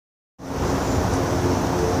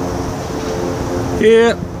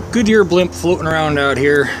Yeah, Goodyear blimp floating around out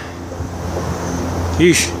here.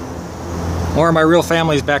 Yeesh. More of my real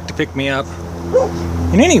family's back to pick me up.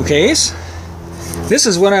 In any case, this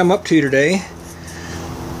is what I'm up to today.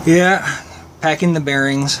 Yeah, packing the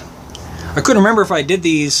bearings. I couldn't remember if I did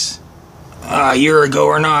these a year ago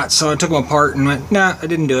or not, so I took them apart and went, nah, I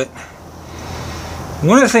didn't do it.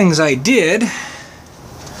 One of the things I did,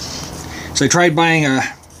 so I tried buying a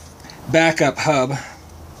backup hub.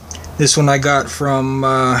 This one I got from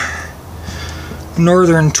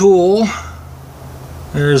Northern Tool.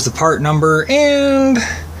 There's the part number and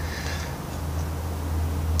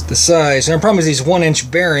the size. And the problem is these 1-inch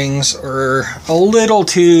bearings are a little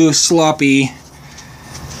too sloppy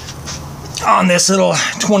on this little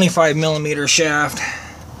 25mm shaft.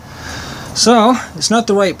 So, it's not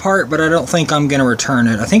the right part, but I don't think I'm going to return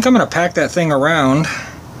it. I think I'm going to pack that thing around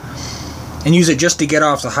and use it just to get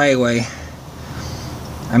off the highway.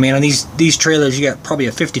 I mean, on these trailers, you got probably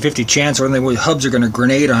a 50-50 chance whether the hubs are going to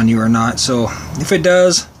grenade on you or not. So, if it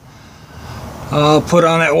does, I'll put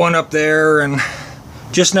on that one up there and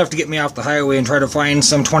just enough to get me off the highway and try to find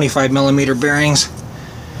some 25mm bearings.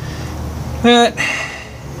 But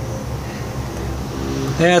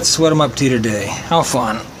that's what I'm up to today. How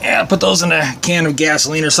fun. Yeah, put those in a can of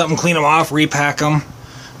gasoline or something, clean them off, repack them.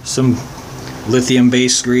 Some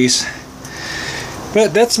lithium-based grease.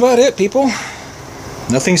 But that's about it, people.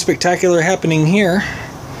 Nothing spectacular happening here.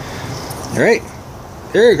 Alright,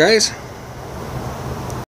 there, guys.